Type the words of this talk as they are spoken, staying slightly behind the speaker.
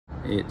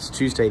It's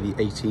Tuesday the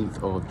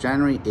 18th of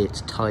January.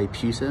 It's Thai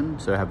Pusam,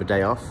 so I have a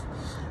day off.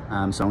 So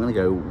I'm gonna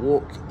go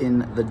walk in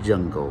the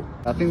jungle.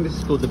 I think this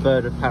is called the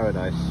Bird of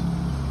Paradise.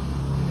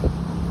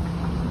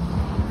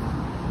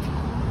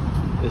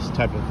 This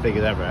type of thing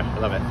is ever, I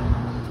love it.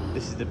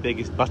 This is the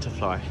biggest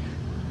butterfly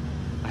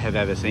I have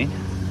ever seen.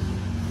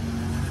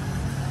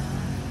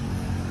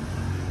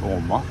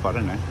 Or moth, I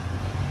don't know.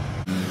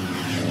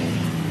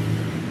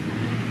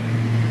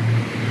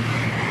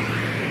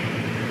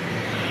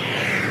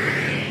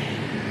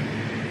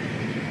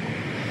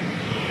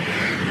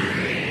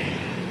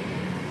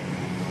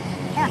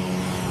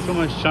 It's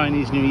almost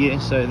Chinese New Year,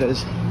 so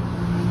there's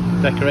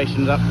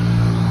decorations up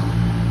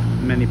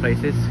in many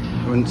places.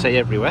 I wouldn't say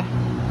everywhere.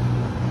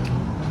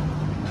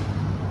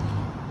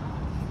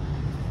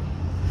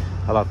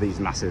 I love these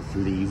massive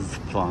leaf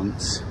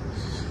plants.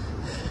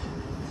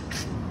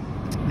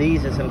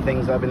 These are some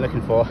things I've been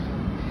looking for.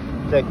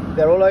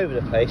 They're all over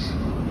the place.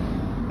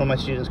 One of my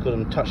students called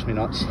them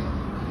touch-me-nots. You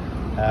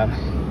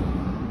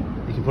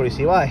can probably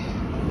see why.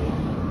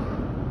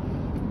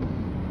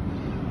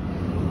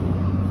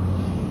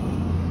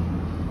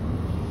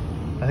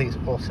 I think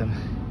it's awesome.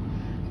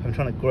 I'm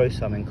trying to grow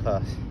some in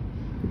class.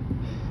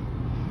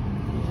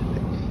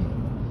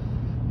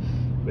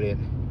 Brilliant.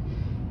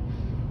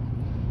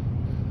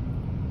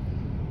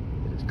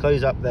 Just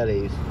close up their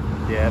leaves.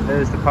 Yeah,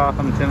 there's the path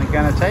I'm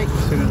going to take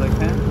as soon as I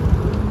can.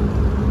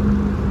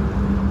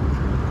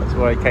 That's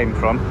where I came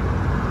from.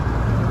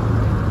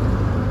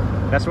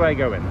 That's where I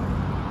go in.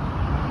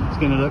 It's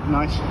going to look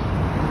nice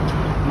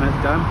when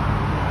it's done.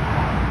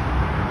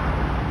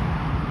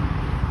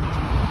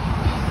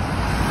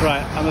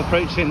 Right, I'm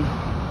approaching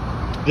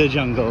the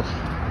jungle.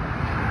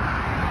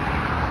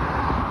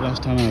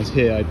 Last time I was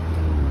here, I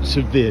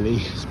severely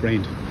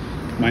sprained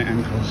my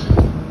ankle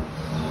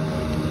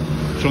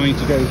trying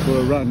to go for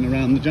a run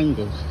around the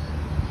jungle.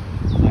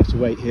 I have to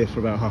wait here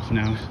for about half an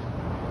hour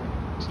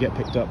to get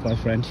picked up by a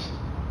friend.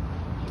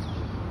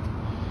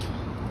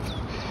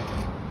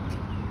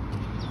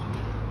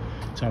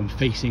 So I'm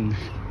facing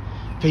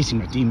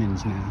my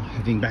demons now,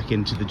 heading back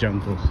into the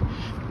jungle,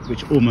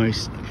 which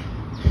almost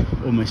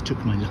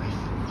took my life,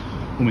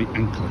 or my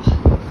ankle.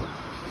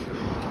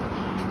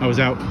 I was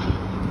out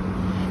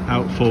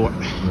for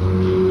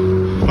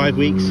 5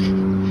 weeks,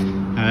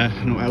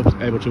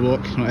 not able to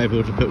walk, not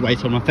able to put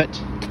weight on my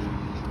foot,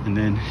 and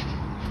then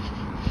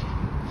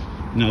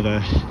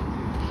another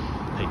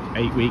like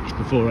 8 weeks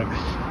before it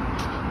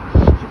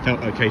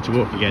felt okay to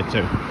walk again. So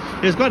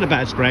it was quite a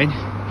bad sprain,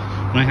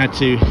 and I had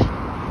to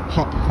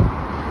hop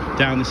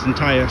down this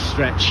entire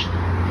stretch.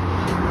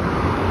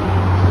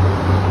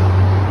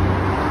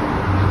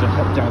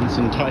 Down this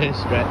entire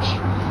stretch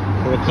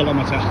for a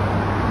kilometre,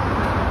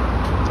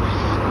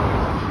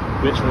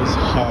 which was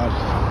hard.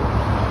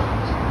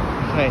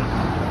 Okay,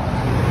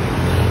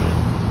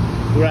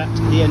 we're at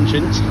the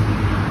entrance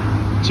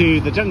to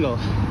the jungle.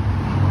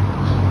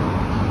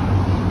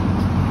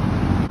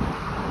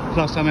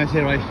 Last time I was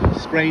here I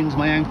sprained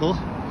my ankle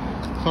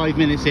 5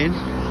 minutes in, so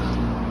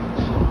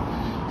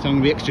I'm going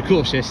to be extra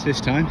cautious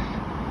this time.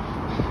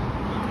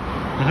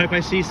 I hope I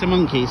see some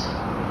monkeys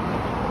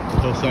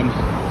or some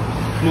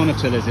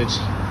monitor lizards.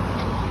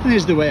 And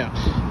here's the way up.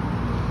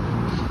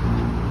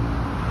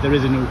 There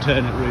is an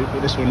alternate route,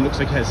 but this one looks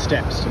like it has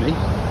steps to me.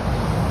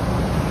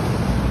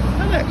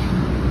 Oh look!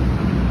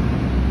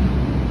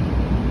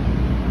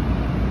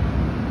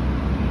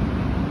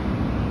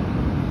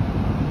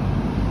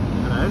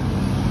 Hello.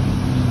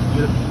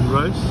 You look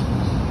gross,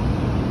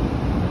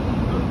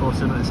 but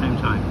awesome at the same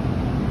time.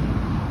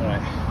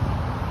 Alright.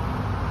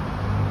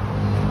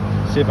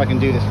 See if I can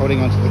do this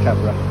holding onto the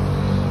camera.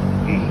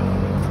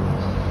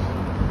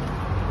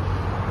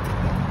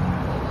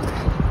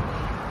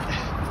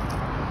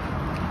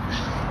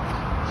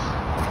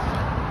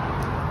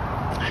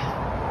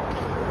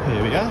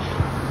 Here we are.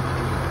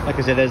 Like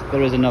I said,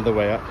 there is another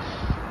way up,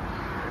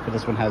 but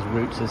this one has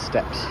routes as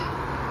steps.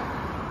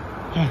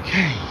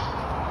 Okay.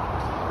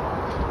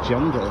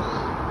 Jungle.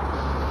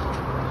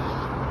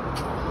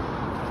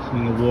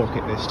 I'm going to walk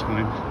it this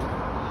time.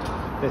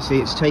 Let's see,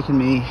 it's taken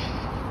me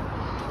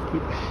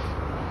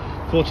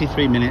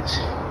 43 minutes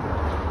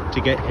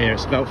to get here.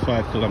 It's about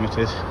 5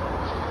 kilometers.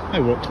 I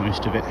walked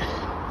most of it.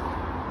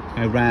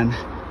 I ran,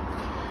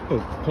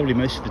 well, probably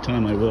most of the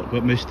time I walked,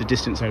 but most of the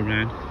distance I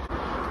ran.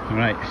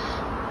 Alright,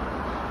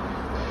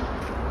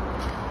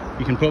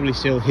 you can probably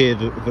still hear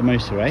the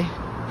motorway.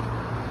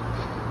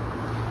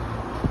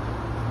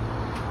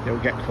 It'll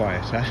get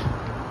quieter.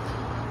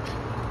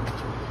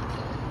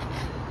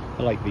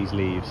 I like these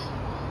leaves.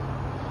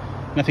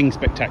 Nothing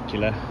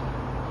spectacular,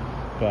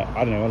 but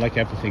I don't know, I like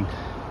everything.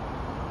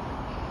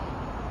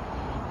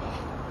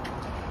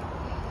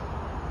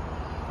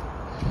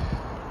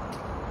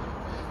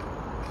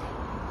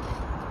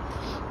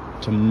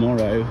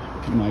 Tomorrow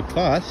in my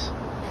class,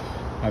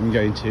 I'm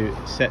going to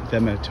set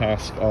them a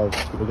task of,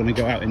 we're going to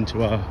go out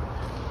into our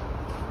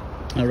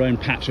own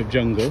patch of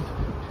jungle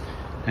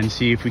and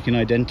see if we can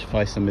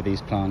identify some of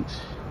these plants.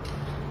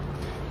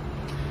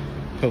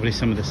 Probably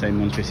some of the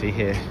same ones we see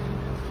here,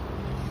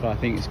 but I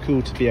think it's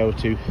cool to be able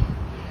to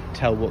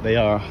tell what they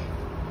are.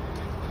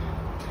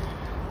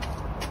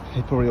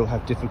 They probably all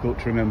have difficult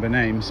to remember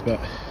names, but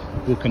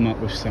we'll come up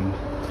with some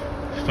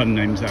fun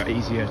names that are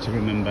easier to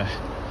remember.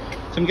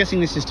 So I'm guessing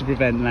this is to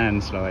prevent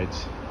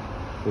landslides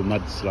or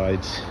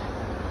mudslides.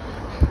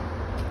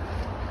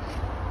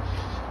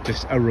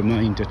 Just a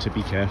reminder to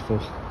be careful,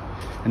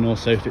 and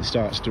also if it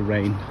starts to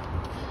rain,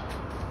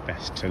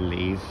 best to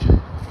leave.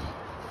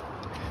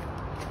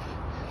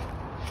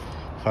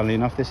 Funnily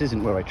enough, this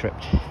isn't where I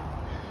tripped.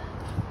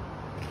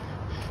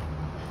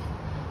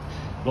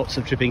 Lots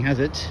of tripping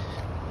hazards,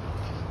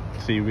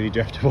 so you really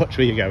do have to watch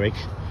where you're going.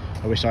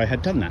 I wish I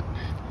had done that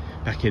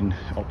back in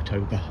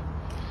October.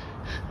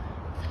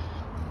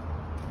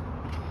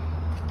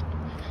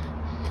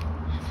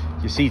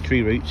 You see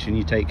tree roots and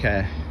you take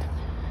care.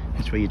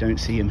 That's where you don't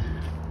see them.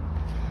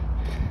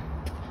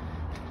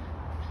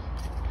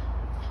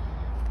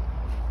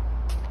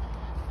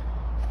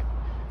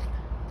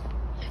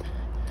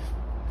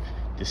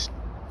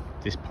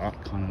 This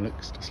part kind of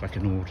looks just like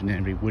an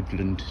ordinary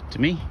woodland to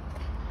me.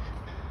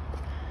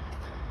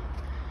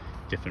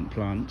 Different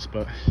plants,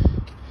 but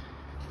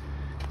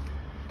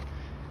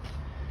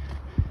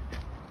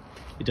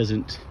it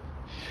doesn't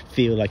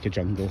feel like a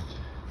jungle.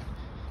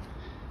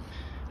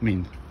 I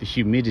mean, the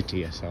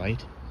humidity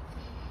aside,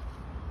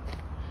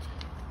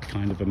 I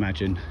kind of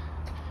imagine,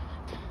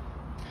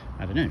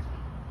 I don't know.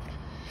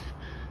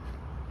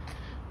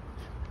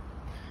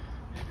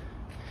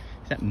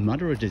 Is that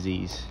mud or a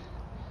disease?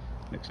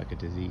 Looks like a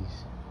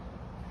disease.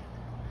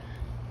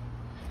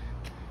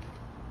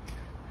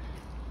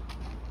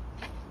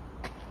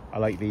 I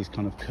like these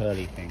kind of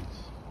curly things.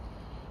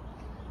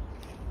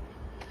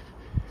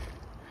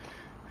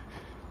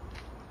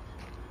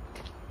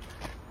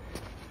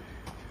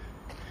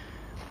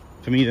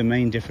 For me, the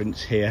main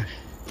difference here,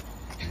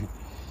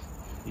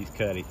 these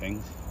curly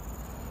things,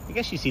 I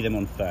guess you see them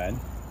on fern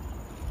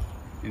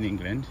in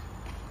England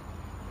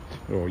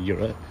or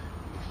Europe.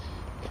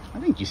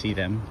 I think you see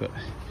them, but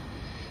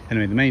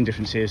anyway, the main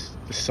difference here is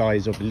the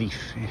size of the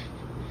leaf,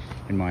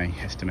 in my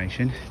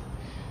estimation.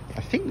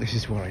 I think this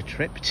is where I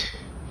tripped.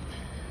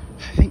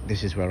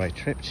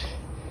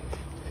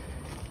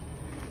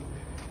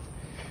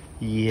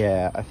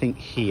 Yeah, I think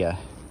here.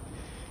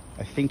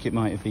 I think it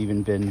might have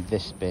even been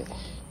this bit.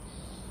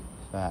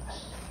 That.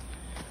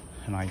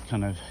 And I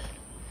kind of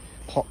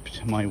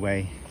hopped my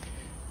way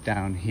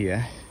down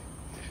here.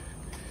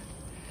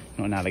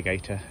 Not an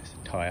alligator, it's a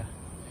tyre.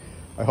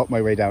 I hopped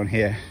my way down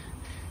here,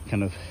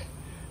 kind of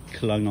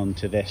clung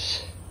onto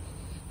this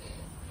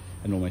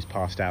and almost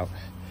passed out.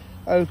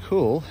 Oh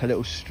cool, a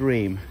little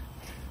stream.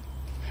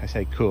 I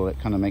say cool, it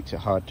kind of makes it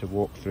hard to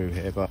walk through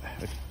here, but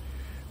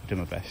I'll do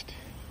my best.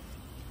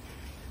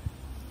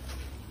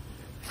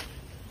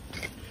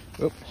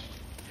 Oop.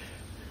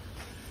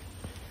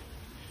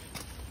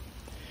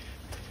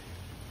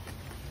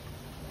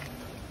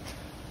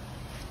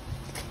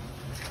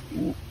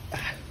 Ooh.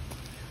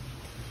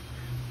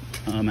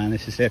 Oh man,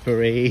 this is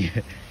slippery.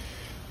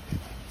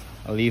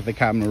 I'll leave the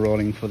camera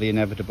rolling for the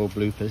inevitable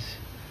bloopers.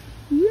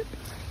 Got it.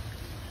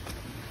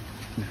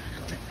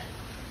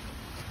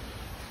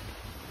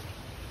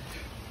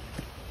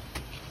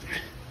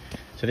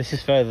 So this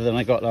is further than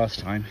I got last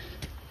time.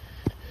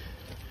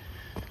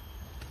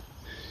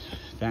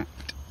 That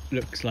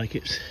looks like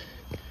it's,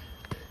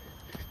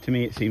 to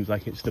me it seems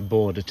like it's the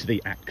border to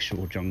the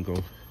actual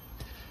jungle.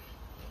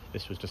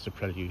 This was just a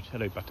prelude.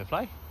 Hello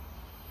butterfly.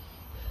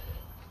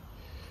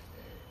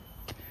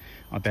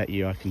 I bet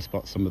you I can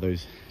spot some of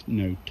those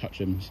no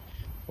touch-ems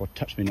or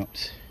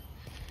touch-me-nots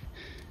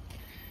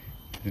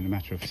in a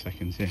matter of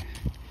seconds here.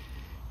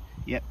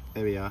 Yep,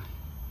 there we are.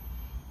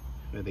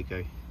 Where they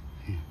go.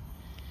 Yeah.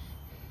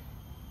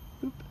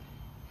 Oop.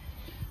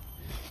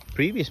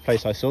 Previous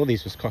place I saw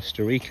these was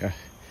Costa Rica.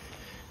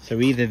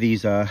 So either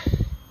these have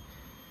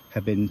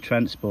been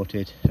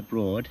transported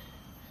abroad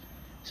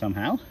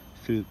somehow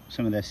through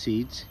some of their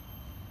seeds,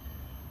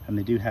 and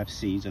they do have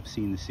seeds. I've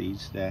seen the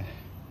seeds there.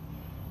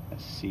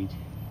 That's a seed.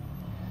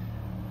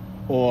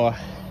 Or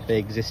they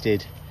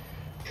existed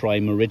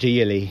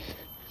primordially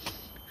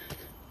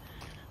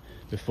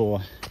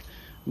before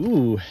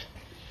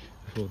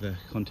the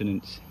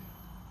continents.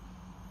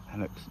 That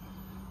looks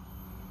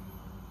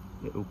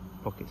little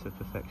pockets of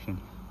perfection.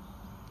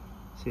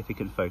 See if you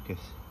can focus.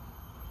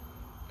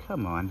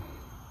 Come on.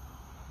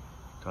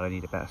 God, I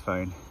need a better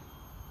phone.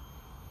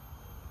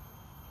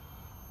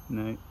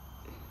 No.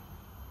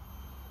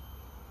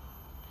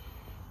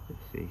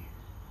 Let's see.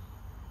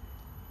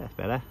 That's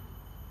better.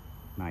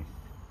 Nice.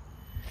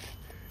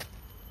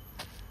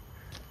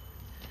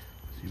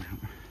 Zoom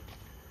out.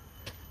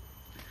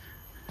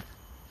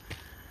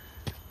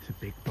 It's a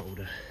big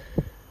boulder.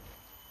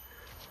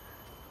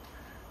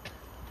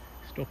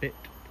 Stop it.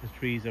 The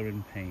trees are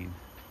in pain.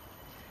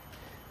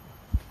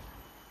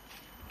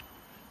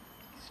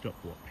 Stop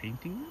what?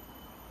 Painting them?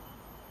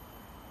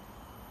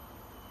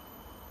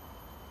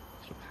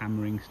 Stop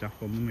hammering stuff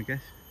on them, I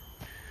guess.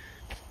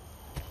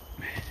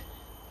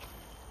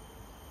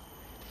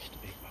 Just a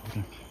big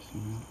boulder.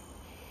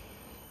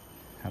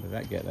 How did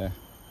that get there?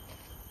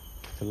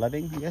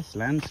 flooding, I guess,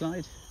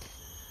 landslide.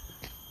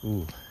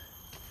 Ooh,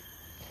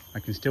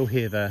 I can still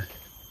hear the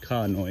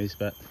car noise,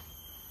 but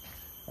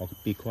I'll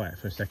be quiet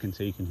for a second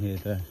so you can hear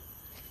the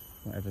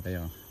whatever they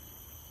are.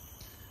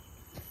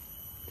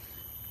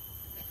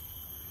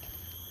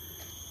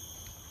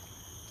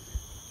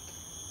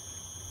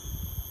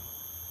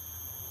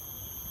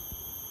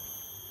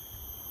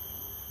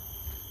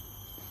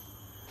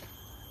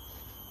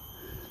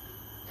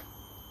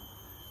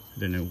 I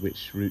don't know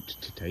which route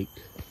to take.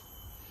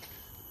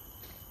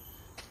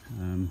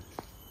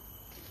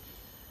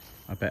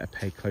 I better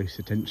pay close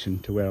attention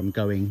to where I'm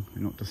going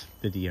and not just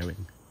videoing,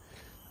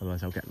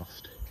 otherwise I'll get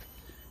lost.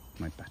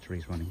 My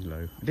battery's running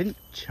low. I didn't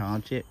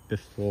charge it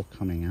before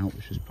coming out,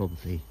 which was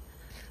probably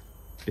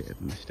a bit of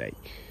a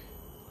mistake.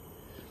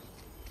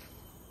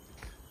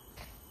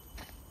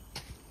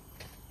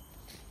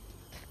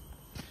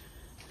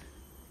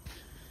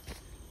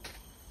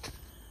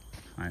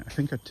 I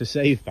think to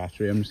save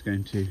battery, I'm just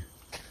going to...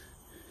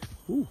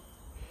 Ooh,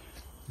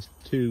 there's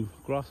 2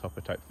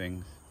 grasshopper type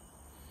things.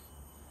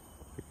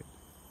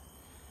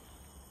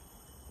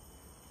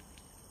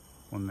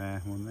 One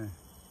there, one there.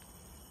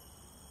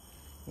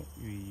 What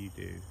will you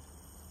do?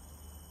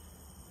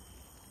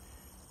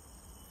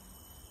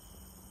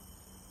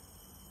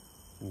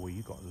 Oh,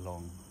 you got a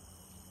long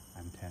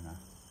antenna.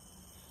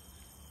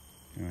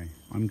 Anyway,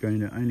 I'm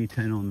going to only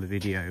turn on the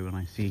video when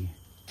I see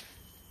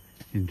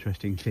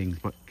interesting things,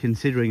 but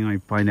considering I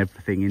find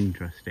everything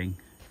interesting,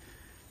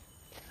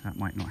 that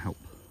might not help.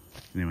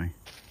 Anyway,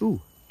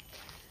 ooh,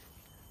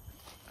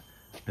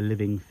 a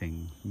living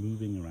thing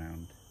moving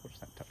around. What's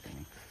that touching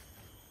me?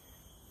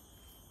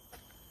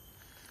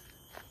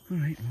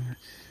 Alright, well,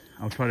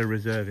 I'll try to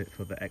reserve it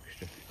for the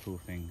extra cool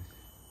things.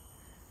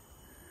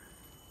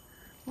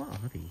 What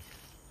are these?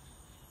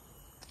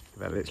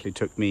 That literally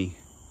took me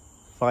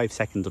 5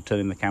 seconds of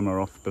turning the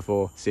camera off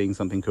before seeing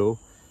something cool.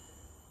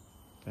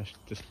 That's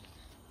just...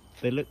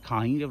 They look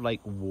kind of like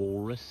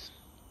walrus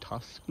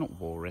tusk. Not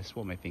walrus,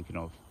 what am I thinking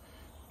of?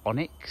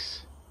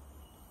 Onyx?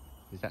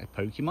 Is that a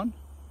Pokemon?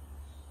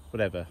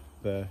 Whatever.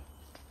 The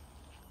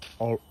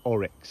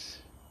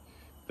oryx.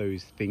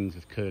 Those things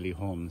with curly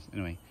horns.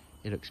 Anyway,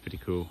 it looks pretty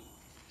cool.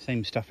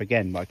 Same stuff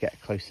again, but I get a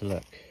closer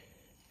look.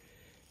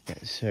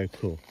 It's so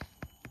cool.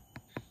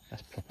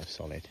 That's proper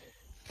solid.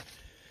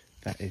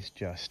 That is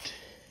just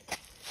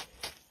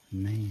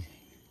amazing.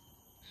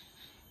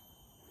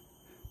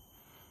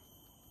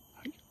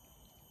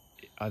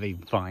 Are they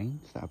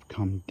vines that have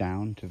come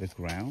down to the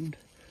ground,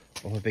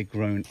 or have they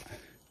grown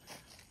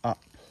up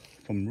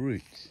from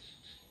roots?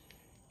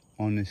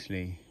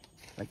 Honestly,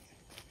 like,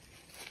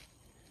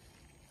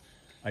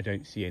 I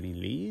don't see any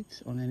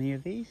leaves on any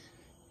of these.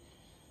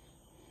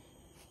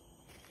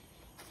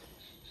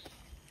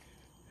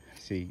 I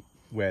see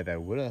where there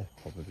were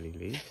probably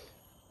leaves.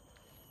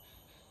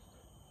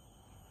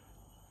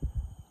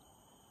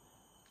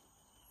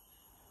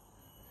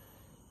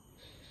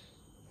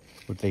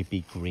 Would they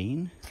be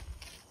green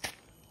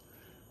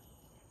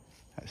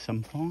at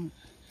some point?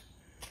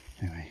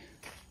 Anyway,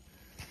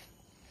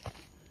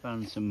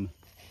 found some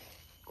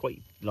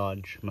quite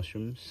large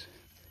mushrooms.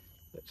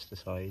 That's the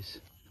size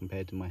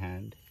compared to my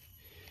hand.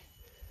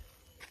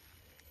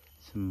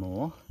 Some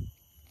more.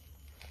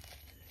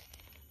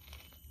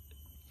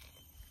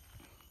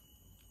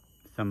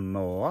 Some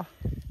more.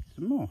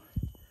 Some more.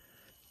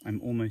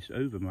 I'm almost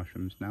over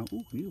mushrooms now.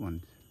 Ooh, new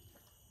ones.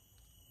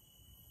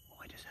 Oh,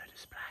 I just heard a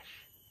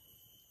splash.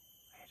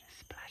 I heard a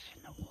splash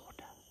in the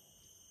water.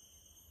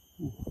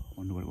 Ooh, I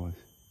wonder what it was.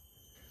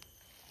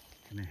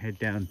 Gonna head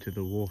down to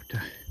the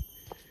water.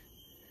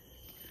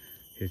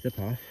 Here's the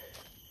path.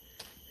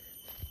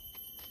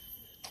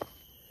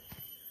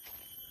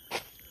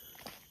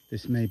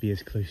 This may be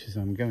as close as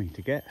I'm going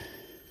to get.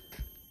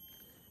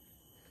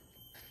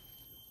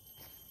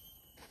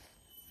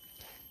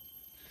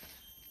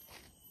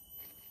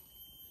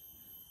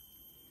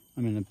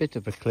 I'm in a bit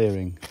of a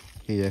clearing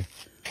here,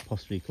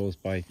 possibly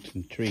caused by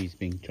some trees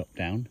being chopped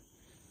down.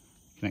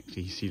 You can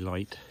actually see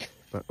light,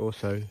 but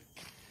also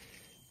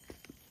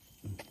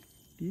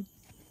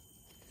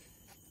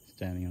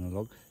standing on a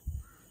log.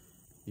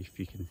 If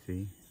you can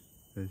see,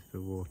 there's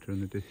the water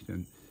in the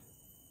distance.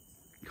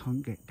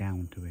 Can't get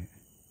down to it.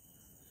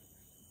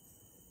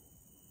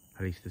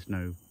 At least there's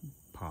no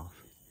path.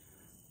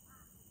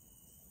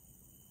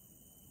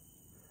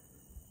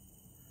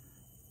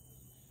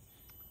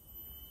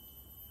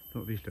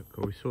 Thought these look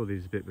cool. We saw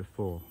these a bit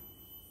before.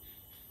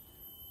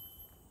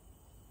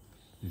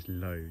 There's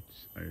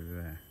loads over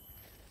there.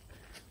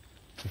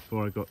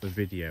 Before I got the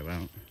video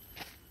out,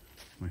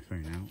 my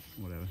phone out,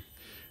 whatever.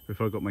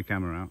 Before I got my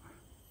camera out,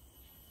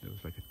 there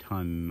was like a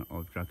ton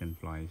of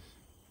dragonflies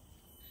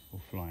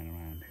all flying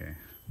around here.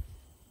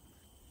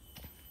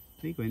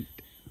 They went.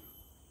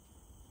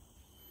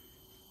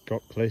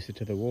 Got closer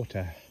to the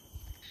water.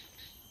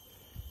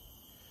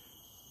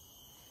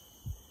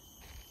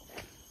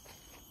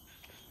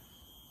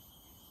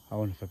 I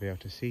wonder if I'll be able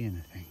to see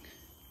anything.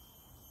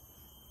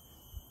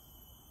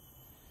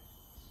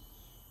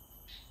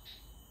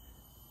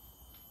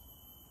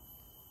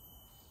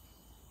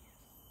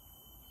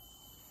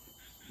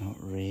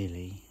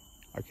 really.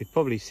 I could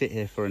probably sit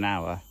here for an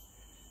hour,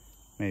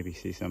 maybe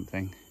see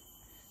something.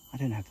 I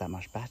don't have that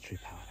much battery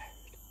power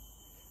left.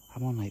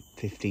 I'm on like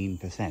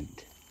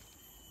 15%.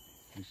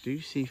 I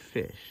do see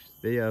fish.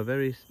 They are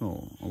very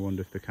small. I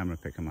wonder if the camera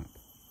pick them up.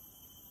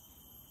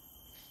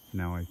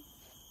 Now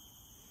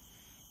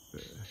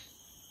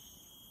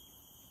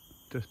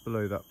just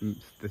below that,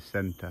 the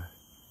center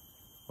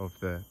of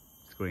the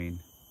screen.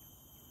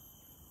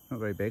 Not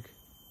very big.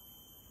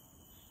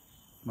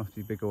 Must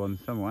be bigger ones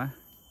somewhere.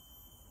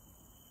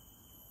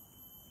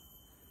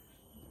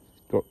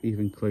 Got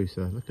even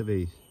closer. Look at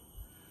these.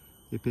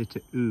 They appear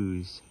to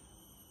ooze.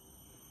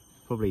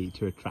 Probably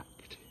to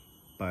attract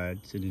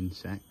birds and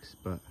insects,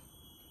 but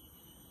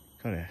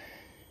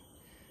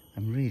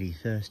I'm really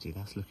thirsty.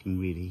 That's looking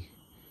really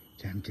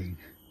tempting.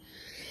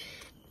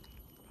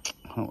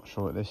 I'm not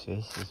sure what this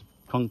is. There's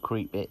a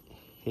concrete bit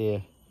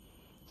here.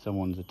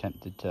 Someone's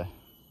attempted to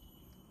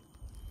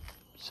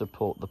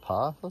support the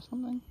path or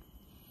something.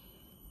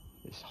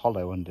 It's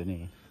hollow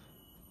underneath.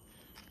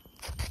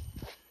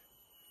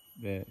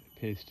 There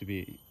appears to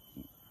be,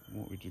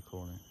 what would you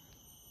call it?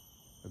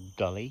 A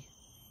gully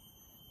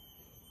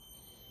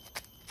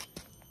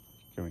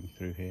going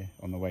through here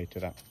on the way to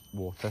that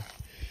water.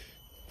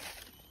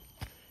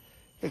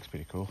 Looks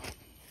pretty cool.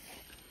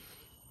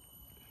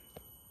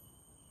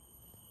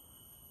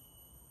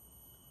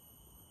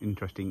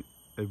 Interesting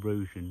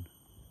erosion.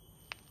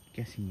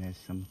 Guessing there's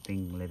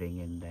something living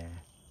in there.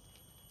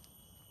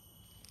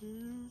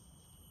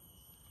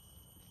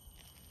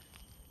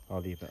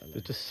 I'll leave that alone.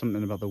 There's just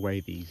something about the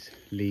way these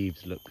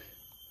leaves look,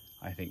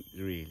 I think,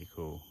 really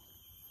cool.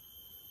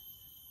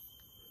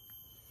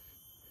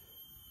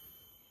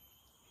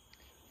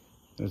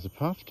 There's a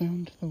path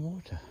down to the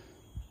water,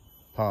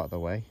 part of the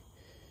way.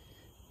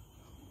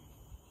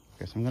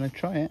 Guess I'm going to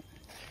try it.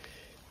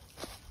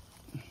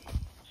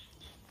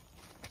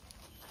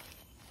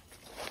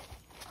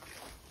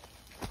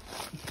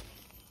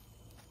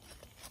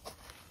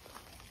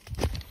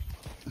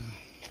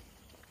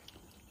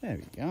 There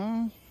we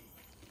go.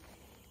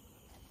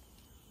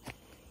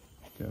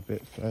 Go a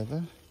bit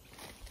further.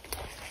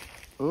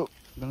 Oh,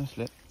 gonna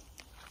slip.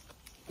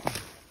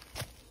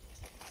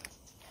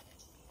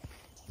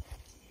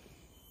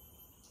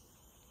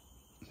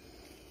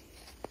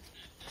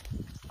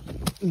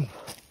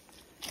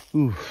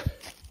 Ooh.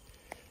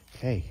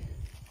 Okay.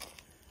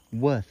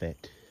 Worth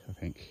it, I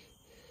think.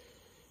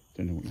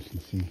 Don't know what you can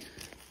see.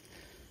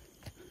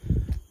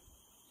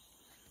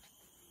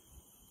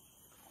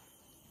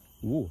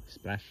 Ooh,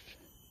 splash.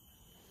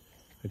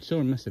 I saw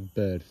a massive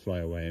bird fly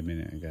away a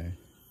minute ago.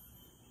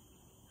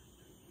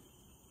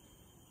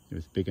 It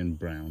was big and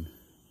brown.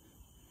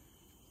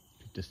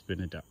 Could just been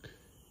a duck.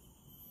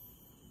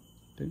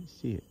 Don't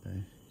see it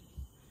though.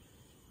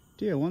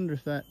 Gee, I wonder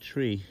if that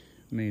tree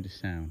made a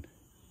sound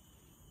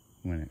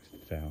when it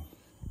fell.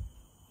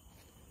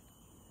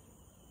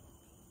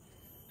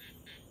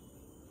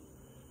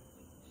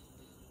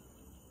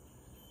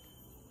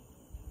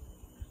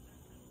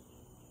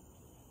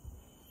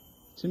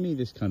 To me,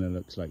 this kind of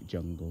looks like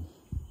jungle.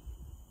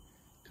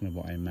 Kind of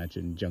what I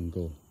imagine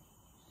jungle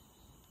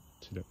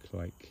to look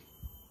like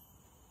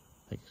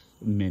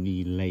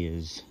many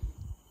layers.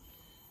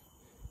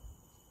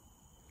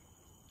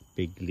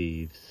 Big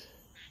leaves.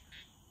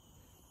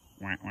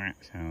 Whack whack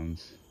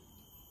sounds.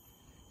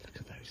 Look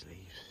at those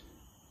leaves.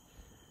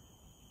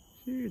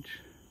 Huge.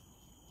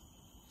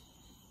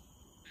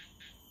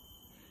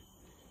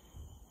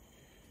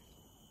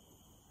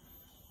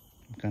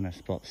 I'm gonna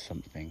spot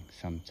something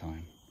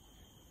sometime.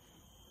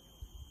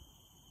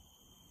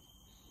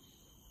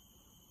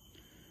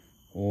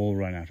 All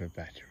run out of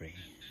battery.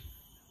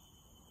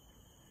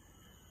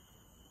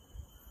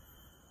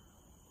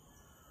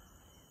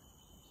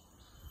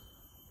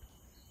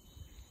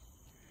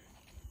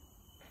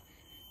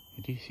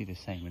 You do see the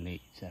same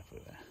elites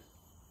everywhere.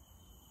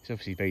 It's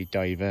obviously very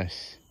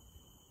diverse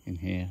in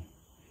here,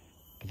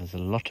 but there's a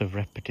lot of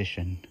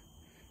repetition.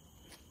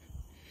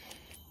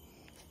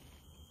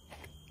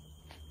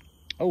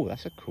 Oh,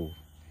 that's a cool.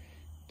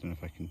 Don't know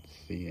if I can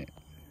see it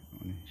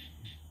on it.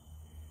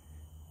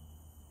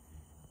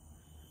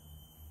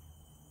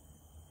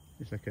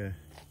 It's like a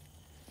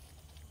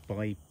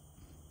not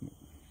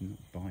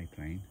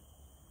biplane.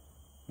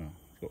 Well,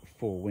 it's got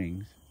 4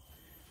 wings.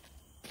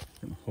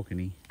 It's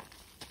mahogany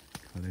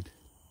coloured.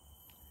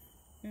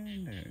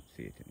 And I don't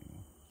see it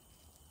anymore.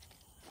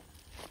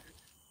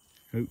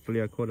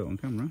 Hopefully I caught it on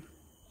camera.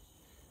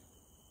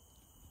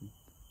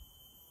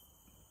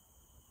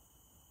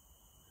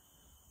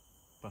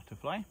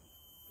 Butterfly.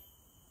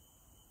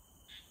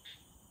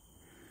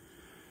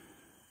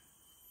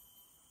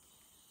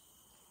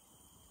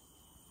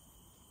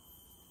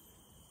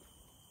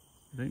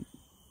 I don't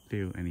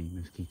feel any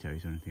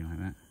mosquitoes or anything like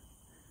that.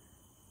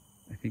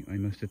 I think I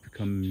must have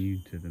become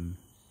immune to them.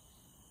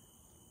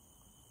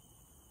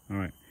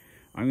 Alright,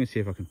 I'm going to see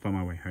if I can find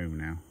my way home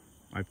now.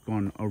 I've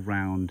gone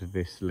around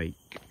this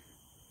lake.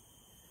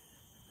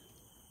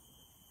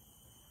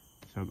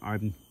 So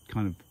I'm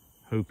kind of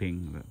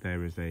hoping that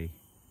there is a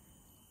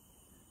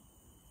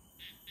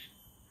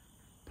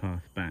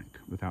path back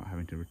without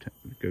having to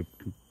go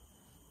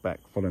back,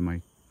 follow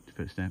my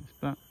footsteps,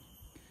 but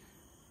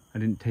I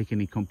didn't take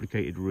any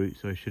complicated route,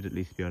 so I should at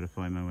least be able to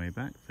find my way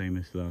back.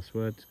 Famous last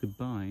words,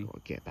 goodbye. Gotta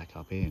get back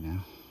up here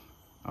now.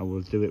 I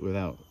will do it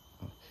without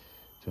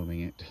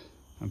filming it.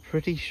 I'm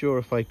pretty sure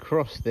if I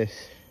cross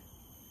this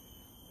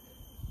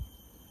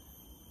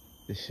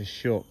is a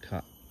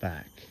shortcut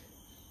back.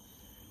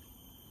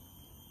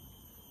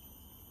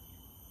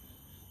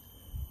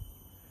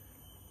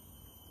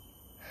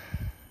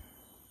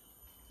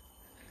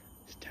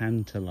 It's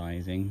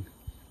tantalizing.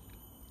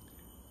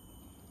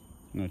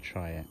 I'm gonna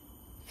try it.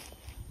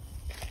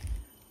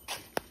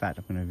 In fact,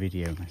 I'm gonna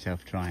video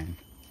myself trying.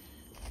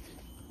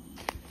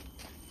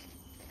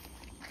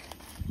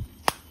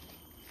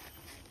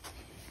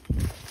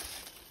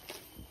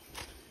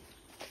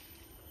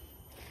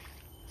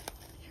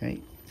 Okay,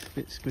 it's a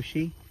bit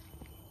squishy.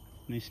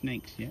 No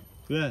snakes yet.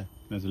 Ugh,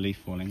 there's a leaf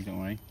falling, don't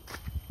worry.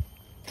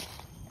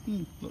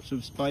 Lots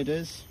of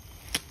spiders.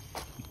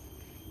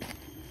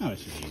 Oh,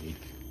 this is easy.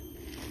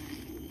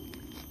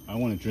 I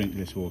want to drink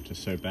this water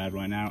so bad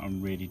right now.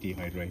 I'm really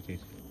dehydrated.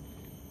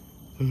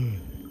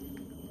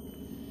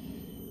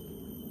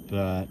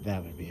 But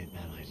that would be a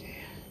bad idea.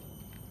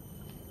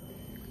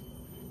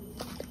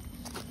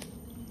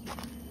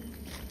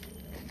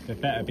 There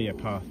better be a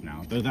path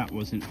now, though that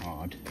wasn't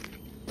hard.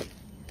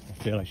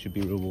 I feel I should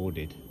be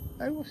rewarded.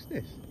 Oh, what's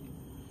this?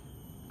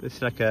 This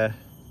is like a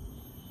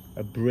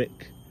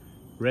brick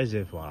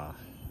reservoir.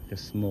 Like a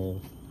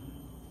small,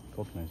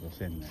 God knows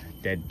what's in there.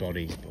 Dead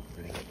bodies,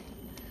 probably.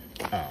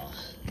 Ah.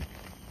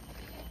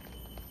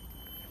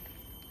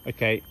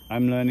 Okay,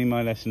 I'm learning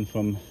my lesson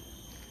from...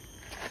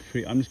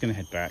 I'm just going to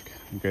head back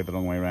and go the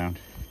long way around.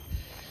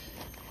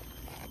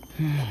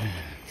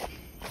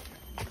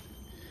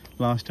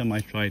 Last time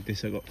I tried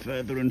this, I got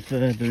further and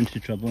further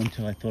into trouble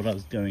until I thought I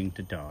was going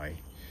to die.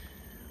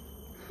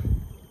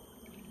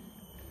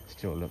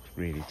 Still looks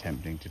really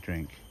tempting to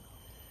drink.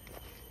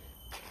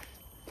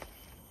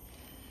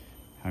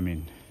 I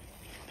mean,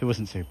 if it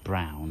wasn't so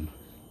brown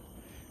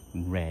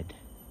and red.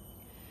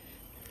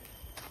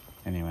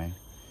 Anyway,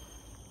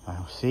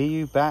 I'll see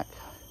you back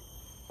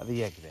at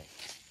the exit.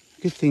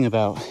 Good thing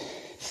about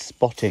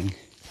spotting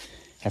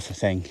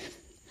everything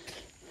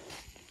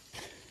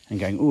and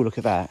going, oh, look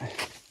at that,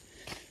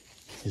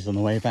 is on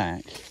the way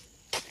back,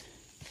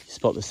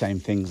 spot the same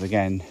things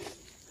again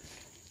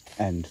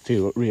and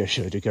feel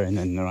reassured you're going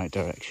in the right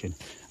direction.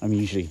 I'm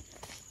usually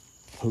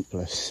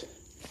hopeless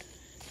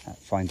at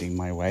finding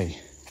my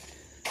way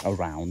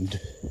around,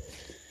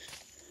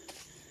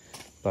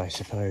 but I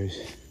suppose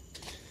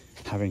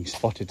having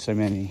spotted so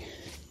many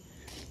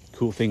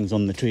cool things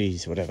on the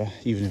trees, whatever,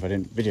 even if I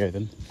didn't video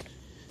them,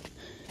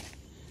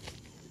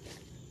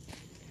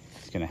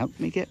 it's going to help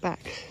me get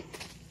back.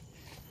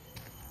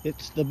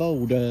 It's the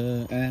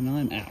boulder and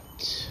I'm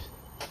out.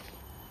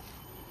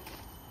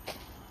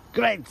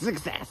 Great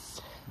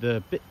success!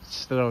 The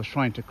bits that I was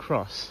trying to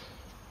cross,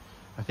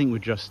 I think were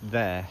just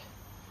there.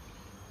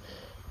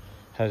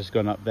 Has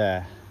gone up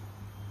there.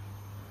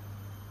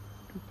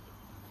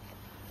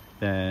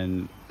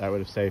 Then that would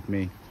have saved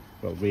me,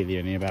 well, really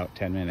only about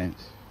 10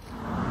 minutes.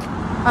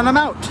 And I'm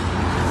out.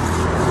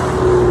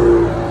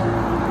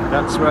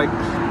 That's where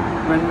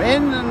I went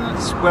in and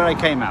that's where I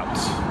came out.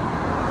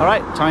 All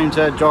right, time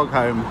to jog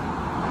home.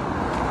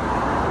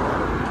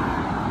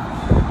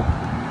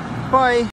 Bye.